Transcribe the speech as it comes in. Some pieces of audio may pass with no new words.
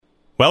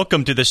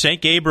Welcome to the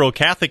St. Gabriel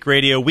Catholic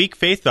Radio Week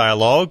Faith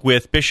Dialogue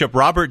with Bishop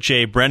Robert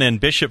J. Brennan,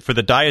 Bishop for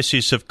the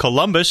Diocese of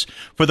Columbus,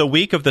 for the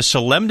week of the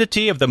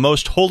Solemnity of the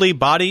Most Holy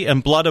Body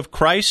and Blood of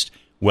Christ.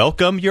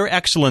 Welcome, Your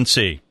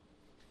Excellency.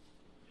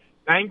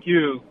 Thank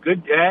you.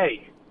 Good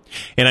day.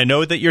 And I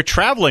know that you're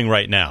traveling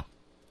right now.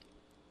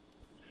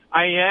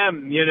 I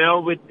am,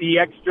 with the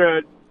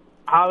extra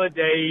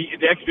holiday,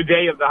 the extra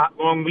day of the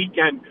long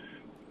weekend.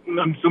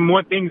 Some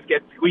more things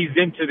get squeezed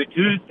into the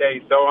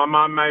Tuesday, so I'm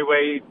on my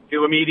way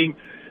to a meeting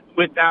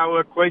with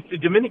our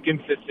Cloistered Dominican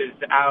sisters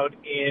out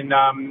in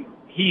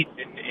Heath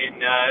in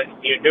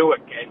near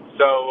Newark. And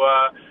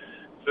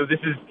so this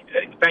is,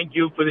 thank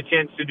you for the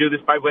chance to do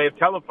this by way of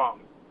telephone.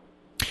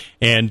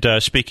 And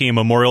speaking of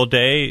Memorial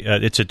Day,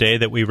 it's a day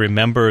that we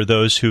remember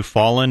those who've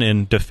fallen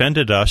and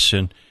defended us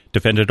and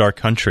defended our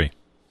country.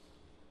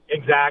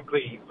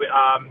 Exactly.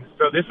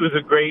 So this was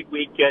a great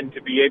weekend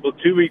to be able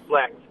to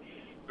reflect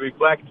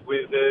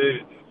with a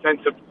sense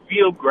of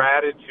real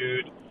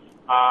gratitude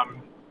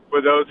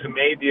for those who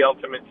made the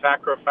ultimate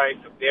sacrifice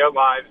of their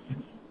lives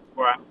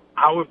for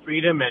our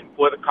freedom and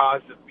for the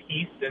cause of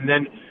peace. And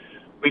then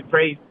we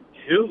pray,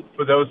 too,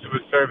 for those who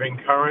are serving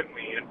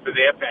currently and for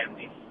their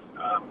families.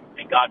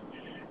 May God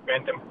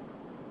grant them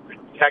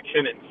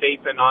protection and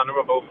safe and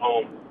honorable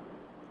home.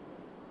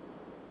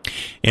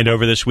 And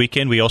over this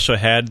weekend, we also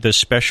had the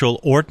special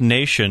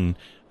ordination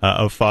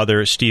of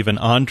Father Stephen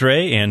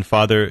Andre and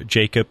Father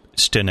Jacob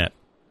Stinnett.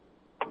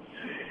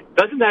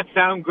 Doesn't that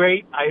sound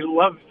great? I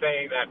love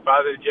saying that.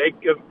 Father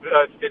Jacob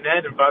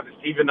Stinnett and Father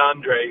Stephen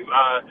Andre.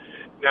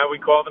 Now we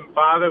call them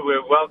Father.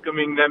 We're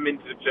welcoming them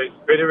into the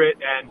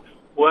Presbyterate, and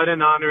what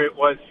an honor it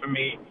was for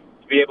me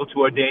to be able to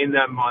ordain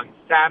them on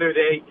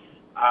Saturday.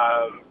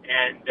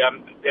 And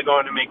they're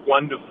going to make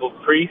wonderful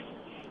priests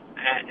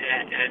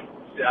and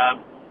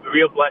a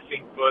real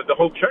blessing for the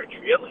whole church,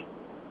 really.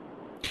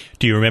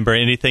 Do you remember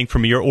anything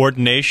from your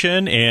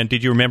ordination, and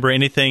did you remember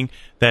anything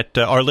that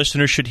our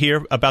listeners should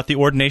hear about the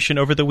ordination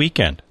over the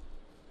weekend?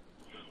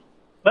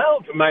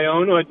 Well, for my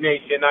own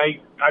ordination,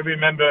 I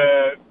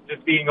remember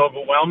just being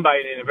overwhelmed by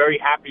it in a very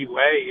happy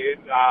way,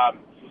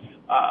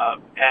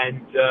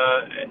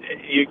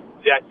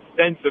 that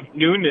sense of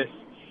newness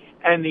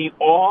and the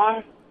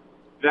awe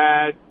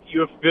that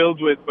you're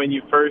filled with when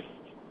you first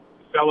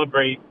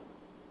celebrate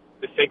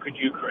the Sacred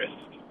Eucharist.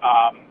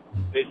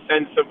 This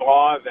sense of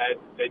awe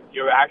that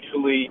you're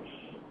actually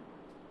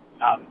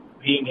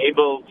being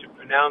able to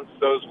pronounce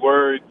those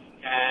words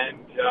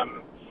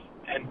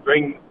and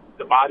bring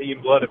the body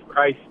and blood of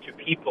Christ to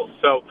people.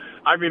 So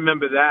I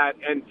remember that,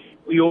 and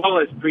we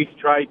all as priests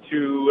try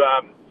to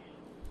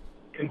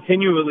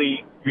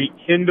continually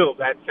rekindle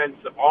that sense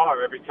of awe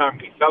every time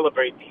we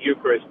celebrate the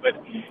Eucharist.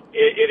 But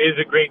it is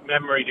a great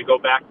memory to go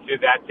back to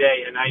that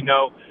day, and I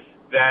know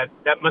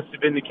that must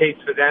have been the case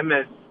for them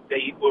as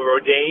they were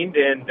ordained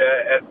and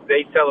as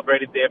they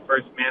celebrated their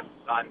first Mass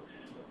on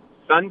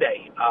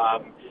Sunday.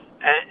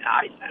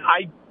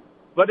 And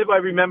what do I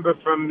remember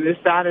from this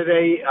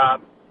Saturday?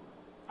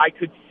 I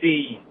could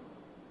see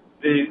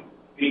the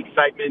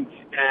excitement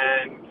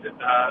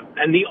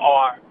and the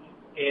awe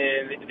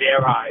in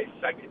their eyes.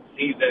 I could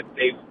see that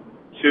they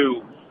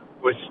too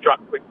were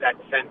struck with that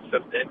sense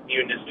of the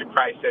nearness to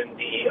Christ and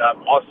the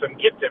awesome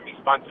gift and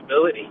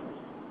responsibility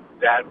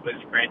that was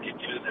granted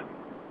to them.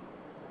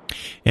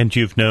 And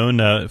you've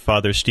known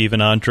Father Stephen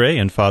Andre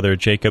and Father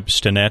Jacob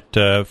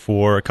Stinnett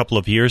for a couple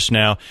of years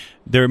now.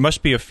 There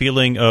must be a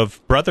feeling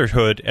of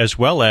brotherhood as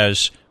well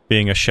as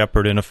being a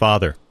shepherd and a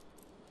father.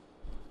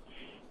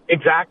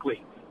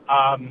 Exactly.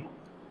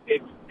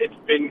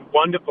 It's been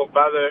wonderful.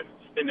 Father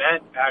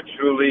Stinnett,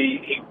 actually,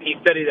 he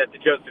studied at the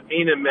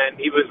Josephinum, and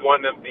he was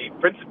one of the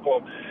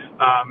principal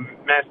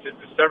masters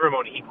of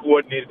ceremony. He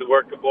coordinated the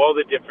work of all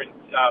the different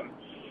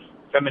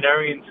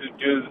seminarians who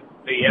do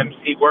the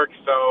MC work,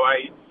 so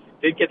I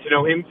did get to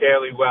know him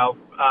fairly well.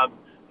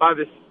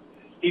 Father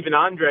Stephen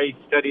Andre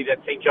studied at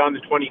St. John the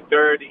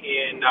 23rd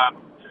in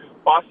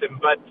Boston,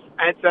 but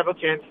I had several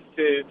chances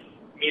to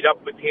meet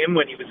up with him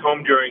when he was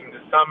home during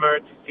the summer,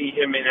 to see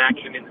him in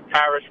action in the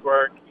parish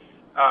work,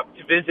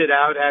 to visit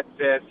out at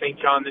St.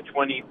 John the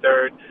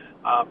 23rd.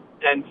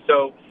 And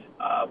so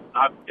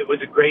it was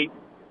a great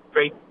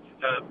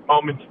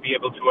moment to be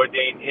able to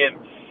ordain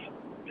him.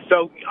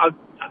 So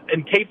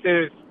in case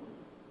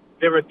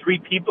there are three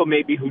people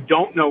maybe who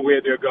don't know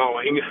where they're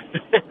going,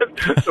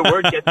 the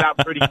word gets out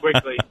pretty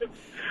quickly.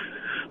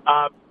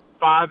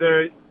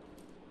 Father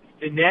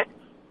Stinnett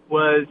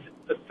was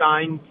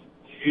assigned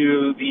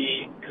to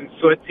the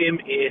consortium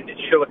in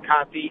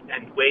Chillicothe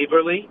and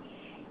Waverly.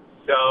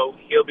 So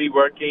he'll be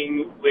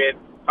working with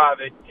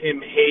Father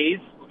Tim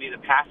Hayes, who will be the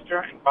pastor,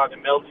 and Father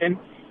Milton.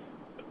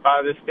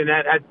 Father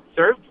Stinnett had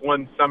served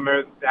one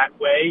summer that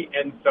way,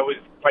 and so is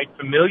quite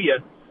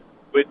familiar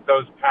with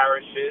those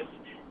parishes.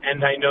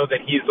 And I know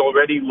that he's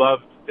already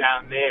loved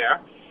down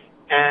there.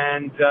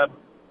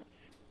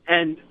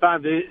 And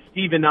Father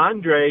Stephen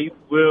Andre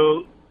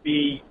will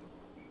be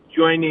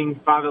joining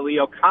Father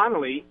Leo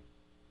Connolly,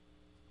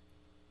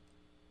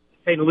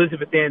 St.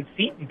 Elizabeth Ann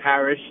Seton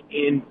Parish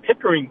in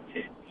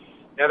Pickerington.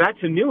 Now, that's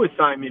a new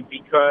assignment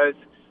because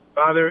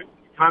Father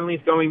Connolly's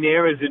going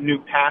there as a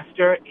new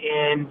pastor,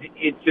 and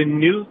it's a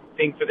new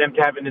thing for them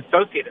to have an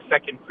associate, a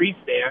second priest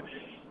there,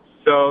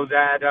 so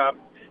that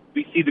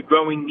we see the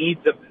growing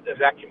needs of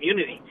that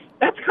community.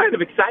 That's kind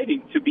of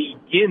exciting to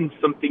begin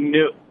something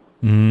new.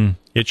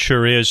 It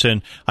sure is.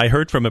 And I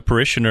heard from a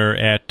parishioner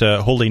at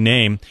Holy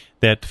Name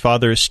that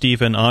Father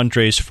Stephen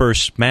Andre's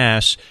first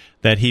Mass,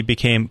 that he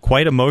became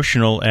quite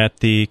emotional at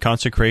the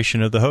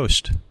consecration of the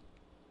host.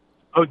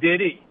 Oh, did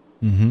he?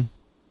 Mm-hmm.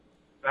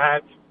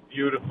 That's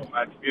beautiful.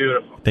 That's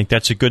beautiful. I think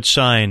that's a good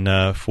sign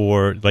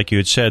for, like you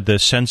had said, the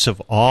sense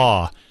of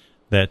awe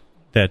that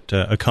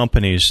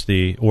accompanies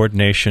the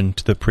ordination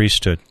to the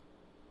priesthood.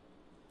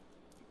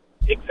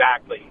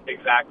 Exactly.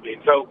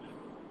 And so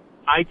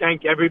I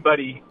thank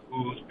everybody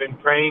who's been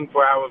praying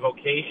for our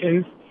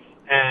vocations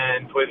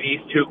and for these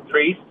two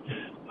priests.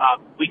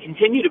 We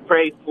continue to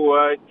pray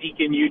for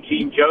Deacon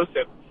Eugene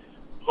Joseph,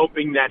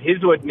 hoping that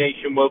his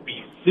ordination will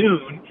be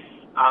soon.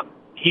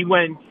 He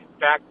went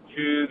back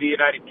to the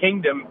United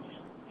Kingdom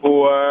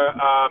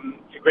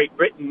to Great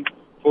Britain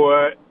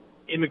for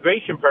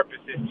immigration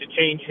purposes, to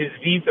change his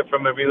visa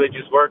from a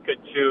religious worker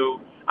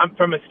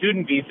from a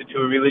student visa to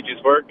a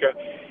religious worker.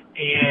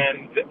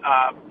 And,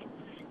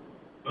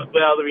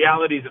 the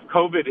realities of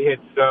COVID hit,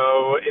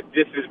 so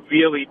this has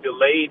really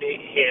delayed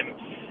him.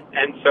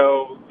 And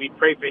so we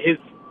pray for his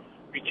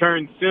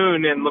return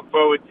soon and look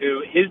forward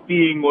to his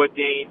being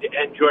ordained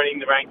and joining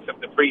the ranks of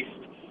the priest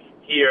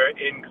here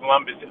in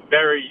Columbus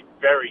very,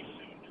 very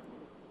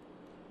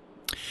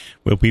soon.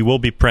 Well, we will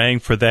be praying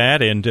for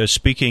that. And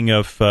speaking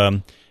of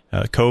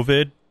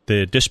COVID,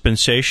 the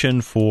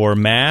dispensation for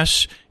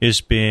Mass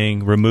is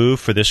being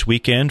removed for this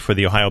weekend for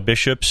the Ohio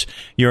bishops.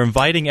 You're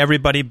inviting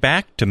everybody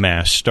back to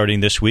Mass starting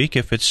this week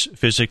if it's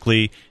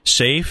physically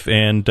safe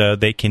and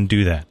they can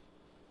do that.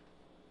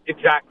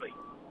 Exactly.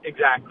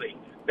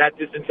 That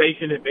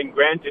dispensation has been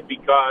granted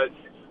because,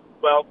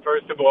 well,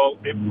 first of all,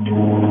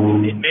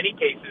 in many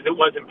cases it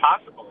was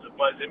impossible. It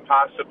was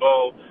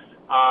impossible,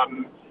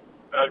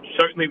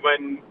 certainly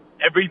when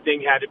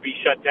everything had to be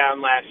shut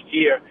down last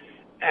year.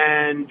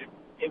 And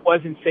it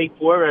wasn't safe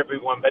for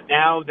everyone, but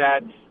now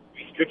that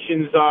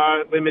restrictions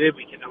are limited,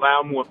 we can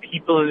allow more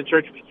people in the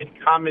church, we can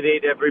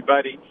accommodate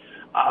everybody.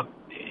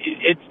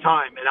 It's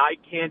time, and I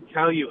can't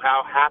tell you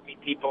how happy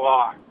people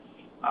are.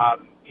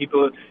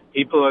 People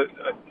are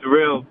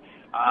thrilled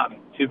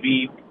to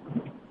be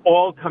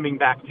all coming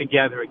back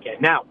together again.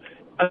 Now,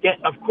 again,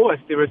 of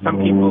course, there are some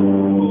people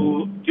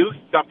who do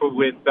suffer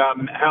with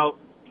health,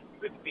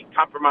 with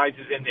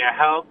compromises in their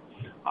health,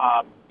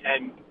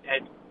 and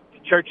the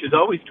church has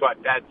always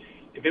taught that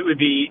if it would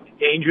be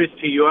dangerous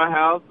to your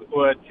health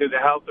or to the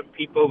health of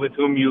people with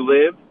whom you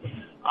live,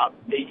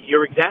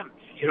 you're exempt.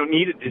 You don't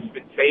need a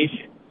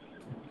dispensation.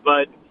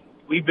 But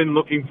we've been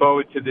looking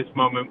forward to this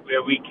moment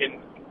where we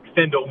can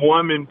extend a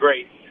warm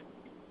embrace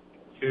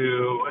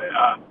to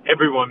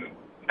everyone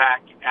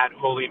back at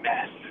Holy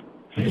Mass.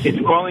 It's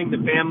calling the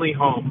family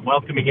home,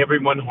 welcoming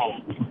everyone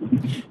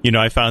home. You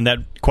know, I found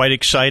that quite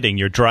exciting.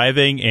 You're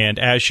driving, and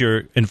as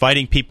you're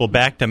inviting people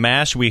back to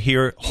Mass, we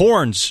hear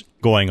horns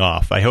going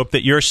off. I hope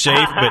that you're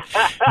safe,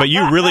 but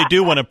you really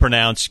do want to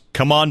pronounce,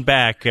 come on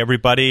back,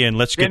 everybody, and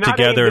let's get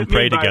together and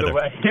pray together.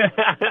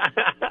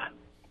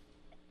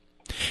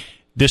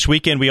 This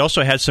weekend, we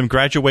also had some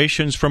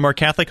graduations from our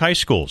Catholic high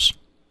schools.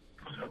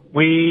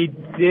 We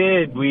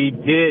did. We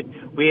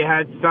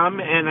had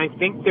some, and I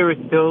think there are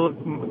still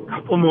a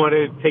couple more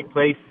to take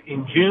place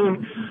in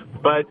June.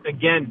 But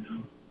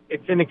again,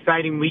 it's an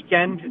exciting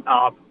weekend,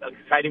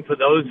 exciting for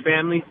those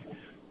families.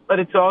 But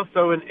it's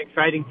also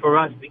exciting for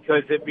us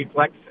because it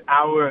reflects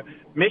our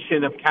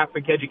mission of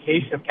Catholic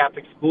education, of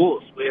Catholic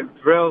schools. We're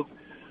thrilled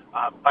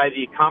by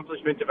the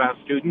accomplishment of our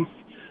students.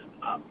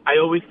 I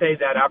always say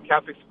that our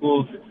Catholic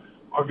schools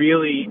are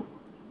really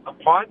a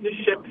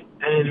partnership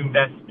and an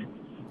investment.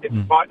 It's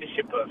a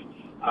partnership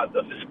of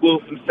the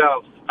schools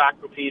themselves,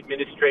 faculty,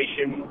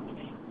 administration,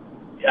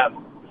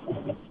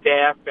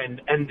 staff,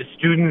 and the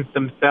students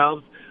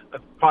themselves. A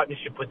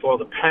partnership with all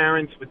the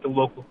parents, with the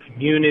local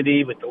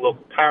community, with the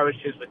local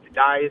parishes, with the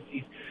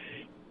diocese.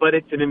 But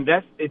it's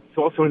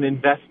also an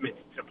investment.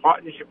 It's a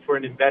partnership for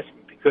an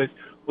investment because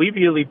we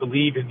really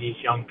believe in these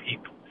young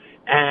people.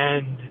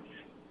 And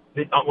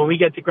when we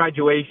get to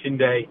graduation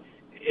day,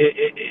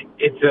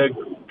 it's a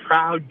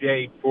proud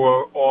day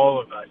for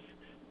all of us.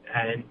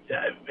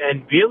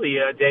 And really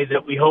a day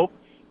that we hope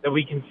that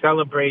we can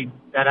celebrate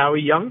that our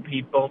young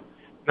people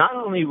not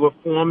only were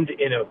formed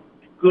in a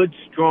good,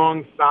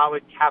 strong,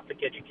 solid Catholic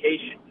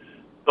education,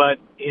 but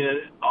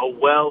in a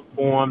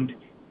well-formed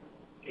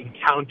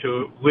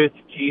encounter with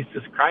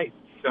Jesus Christ.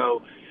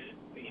 So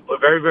we're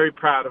very, very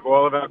proud of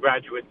all of our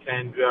graduates,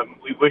 and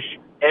we wish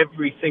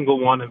every single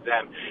one of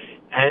them,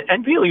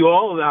 and really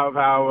all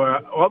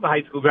the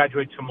high school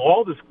graduates from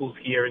all the schools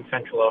here in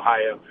Central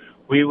Ohio,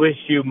 we wish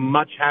you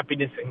much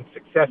happiness and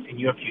success in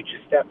your future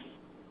steps.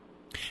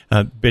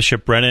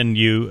 Bishop Brennan,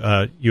 you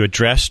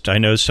addressed, I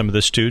know, some of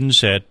the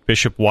students at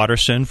Bishop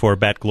Watterson for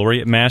Bat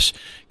Gloriat Mass.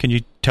 Can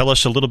you tell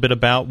us a little bit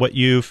about what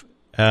you've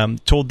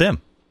told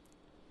them?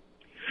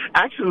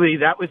 Actually,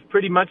 that was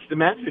pretty much the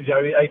message.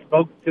 I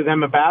spoke to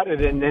them about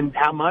it, and then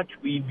how much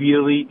we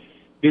really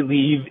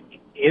believe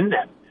in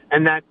them,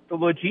 and that the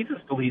Lord Jesus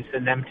believes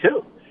in them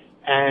too.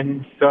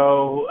 And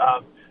so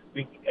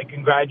I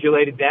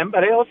congratulated them,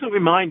 but I also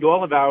remind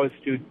all of our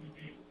students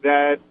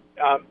that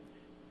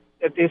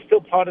they're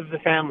still part of the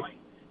family,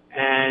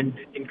 and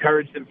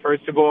encourage them,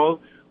 first of all,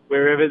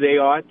 wherever they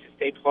are, to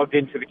stay plugged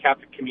into the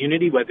Catholic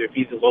community, whether it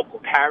be the local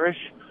parish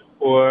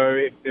or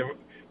if they're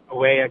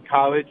away at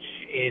college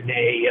in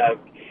a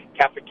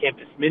Catholic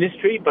campus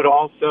ministry, but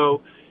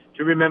also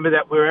to remember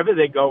that wherever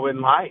they go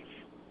in life,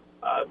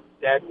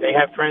 that they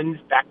have friends,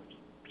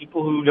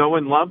 people who know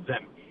and love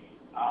them,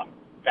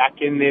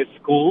 back in their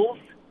schools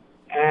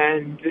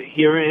and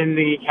here in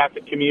the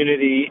Catholic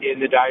community in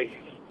the Diocese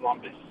of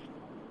Columbus.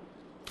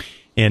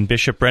 And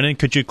Bishop Brennan,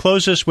 could you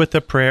close us with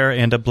a prayer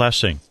and a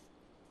blessing?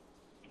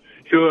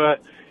 Sure.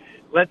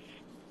 Let's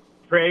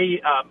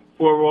pray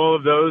for all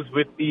of those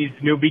with these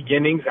new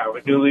beginnings,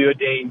 our newly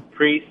ordained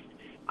priests,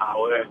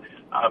 our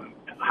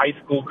high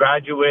school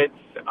graduates,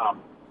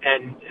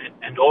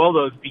 and all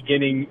those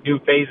beginning new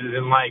phases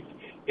in life,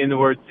 in the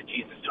words that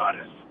Jesus taught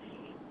us.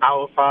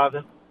 Our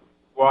Father,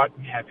 who art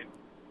in heaven,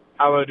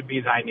 hallowed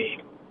be thy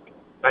name.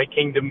 Thy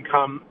kingdom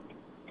come,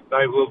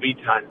 thy will be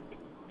done,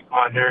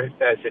 on earth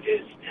as it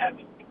is in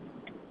heaven.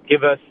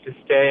 Give us this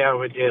day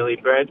our daily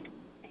bread,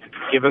 and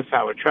forgive us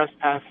our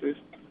trespasses,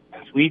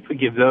 as we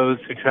forgive those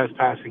who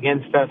trespass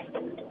against us,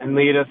 and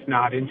lead us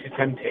not into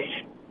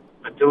temptation,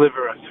 but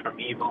deliver us from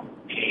evil.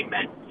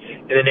 Amen.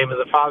 In the name of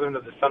the Father, and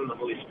of the Son, and of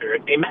the Holy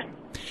Spirit. Amen.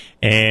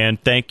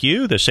 And thank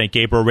you, the St.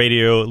 Gabriel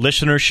Radio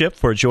listenership,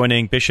 for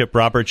joining Bishop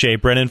Robert J.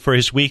 Brennan for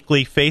his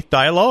weekly Faith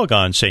Dialogue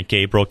on St.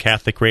 Gabriel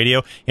Catholic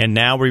Radio. And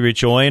now we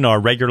rejoin our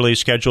regularly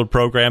scheduled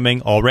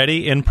programming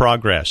already in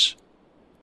progress.